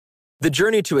The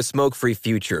journey to a smoke-free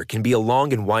future can be a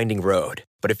long and winding road,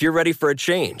 but if you're ready for a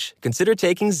change, consider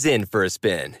taking Zyn for a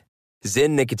spin.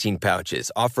 Zyn nicotine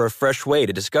pouches offer a fresh way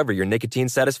to discover your nicotine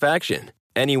satisfaction.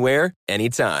 Anywhere,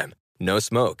 anytime. No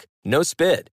smoke, no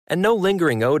spit, and no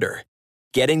lingering odor.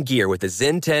 Get in gear with the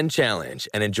Zyn 10 Challenge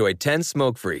and enjoy 10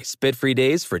 smoke-free, spit-free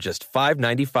days for just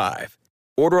 $5.95.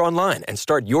 Order online and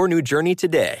start your new journey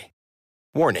today.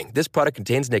 Warning, this product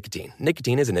contains nicotine.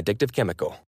 Nicotine is an addictive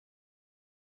chemical.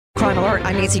 Crime Alert,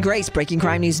 I'm Nancy Grace. Breaking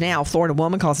crime news now. Florida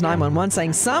woman calls 911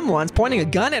 saying someone's pointing a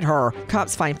gun at her.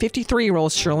 Cops find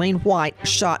 53-year-old Shirlene White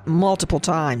shot multiple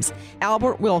times.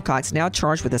 Albert Wilcox now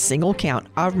charged with a single count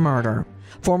of murder.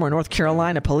 Former North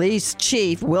Carolina Police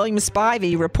Chief William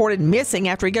Spivey reported missing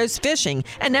after he goes fishing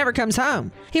and never comes home.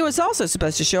 He was also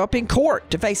supposed to show up in court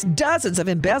to face dozens of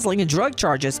embezzling and drug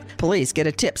charges. Police get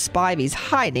a tip Spivey's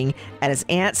hiding at his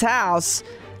aunt's house.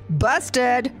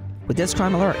 Busted! With this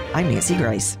Crime Alert, I'm Nancy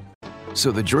Grace. So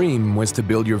the dream was to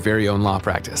build your very own law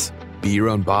practice. Be your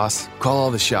own boss, call all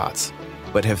the shots.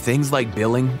 But have things like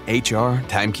billing, HR,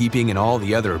 timekeeping, and all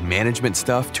the other management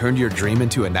stuff turned your dream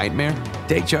into a nightmare?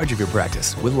 Take charge of your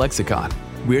practice with Lexicon.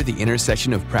 We're the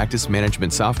intersection of practice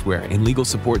management software and legal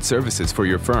support services for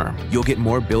your firm. You'll get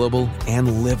more billable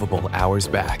and livable hours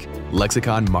back.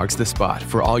 Lexicon marks the spot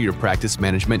for all your practice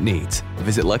management needs.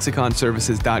 Visit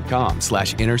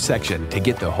lexiconservices.com/intersection to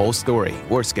get the whole story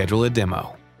or schedule a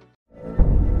demo.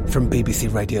 From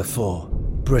BBC Radio 4,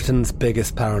 Britain's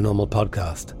biggest paranormal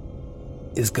podcast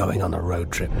is going on a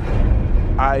road trip.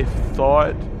 I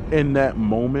thought in that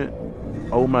moment,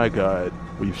 oh my God,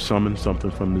 we've summoned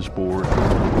something from this board.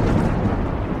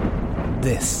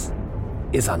 This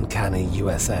is Uncanny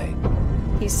USA.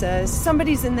 He says,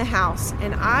 somebody's in the house,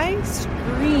 and I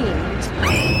screamed.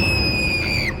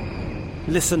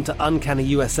 Listen to Uncanny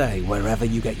USA wherever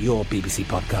you get your BBC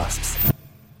podcasts,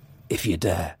 if you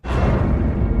dare.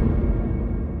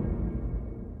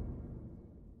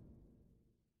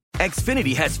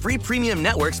 Xfinity has free premium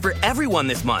networks for everyone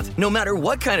this month, no matter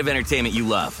what kind of entertainment you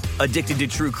love. Addicted to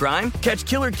true crime? Catch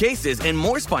killer cases and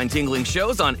more spine-tingling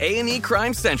shows on A&E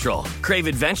Crime Central. Crave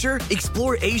adventure?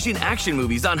 Explore Asian action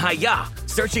movies on Hi-YAH.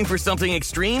 Searching for something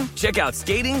extreme? Check out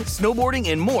skating, snowboarding,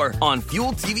 and more on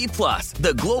Fuel TV Plus,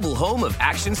 the global home of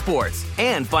action sports.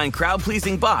 And find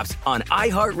crowd-pleasing bops on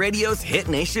iHeartRadio's Hit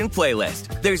Nation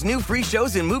playlist. There's new free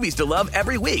shows and movies to love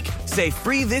every week. Say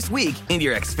free this week in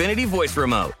your Xfinity voice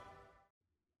remote.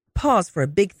 Pause for a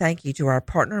big thank you to our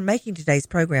partner making today's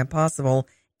program possible,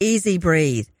 Easy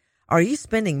Breathe. Are you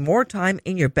spending more time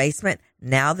in your basement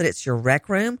now that it's your rec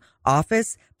room,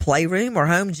 office, playroom, or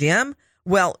home gym?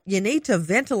 Well, you need to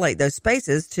ventilate those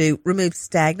spaces to remove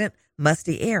stagnant,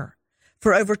 musty air.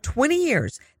 For over 20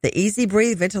 years, the Easy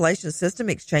Breathe ventilation system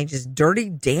exchanges dirty,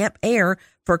 damp air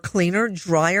for cleaner,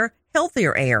 drier,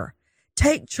 healthier air.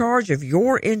 Take charge of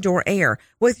your indoor air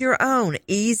with your own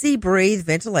Easy Breathe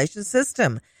ventilation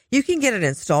system. You can get it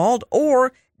installed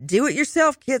or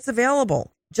do-it-yourself kits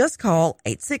available. Just call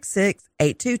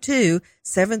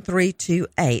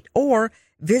 866-822-7328 or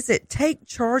visit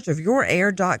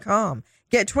TakeChargeOfYourAir.com.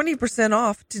 Get 20%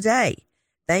 off today.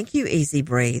 Thank you, Easy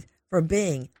Breathe, for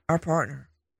being our partner.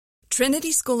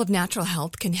 Trinity School of Natural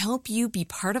Health can help you be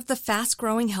part of the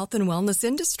fast-growing health and wellness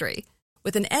industry.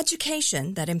 With an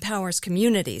education that empowers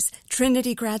communities,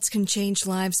 Trinity grads can change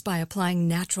lives by applying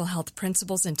natural health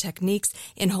principles and techniques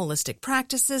in holistic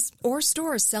practices or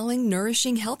stores selling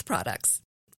nourishing health products.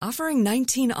 Offering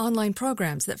 19 online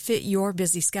programs that fit your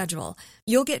busy schedule,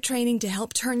 you'll get training to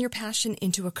help turn your passion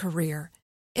into a career.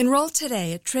 Enroll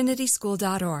today at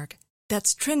trinityschool.org.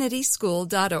 That's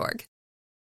trinityschool.org.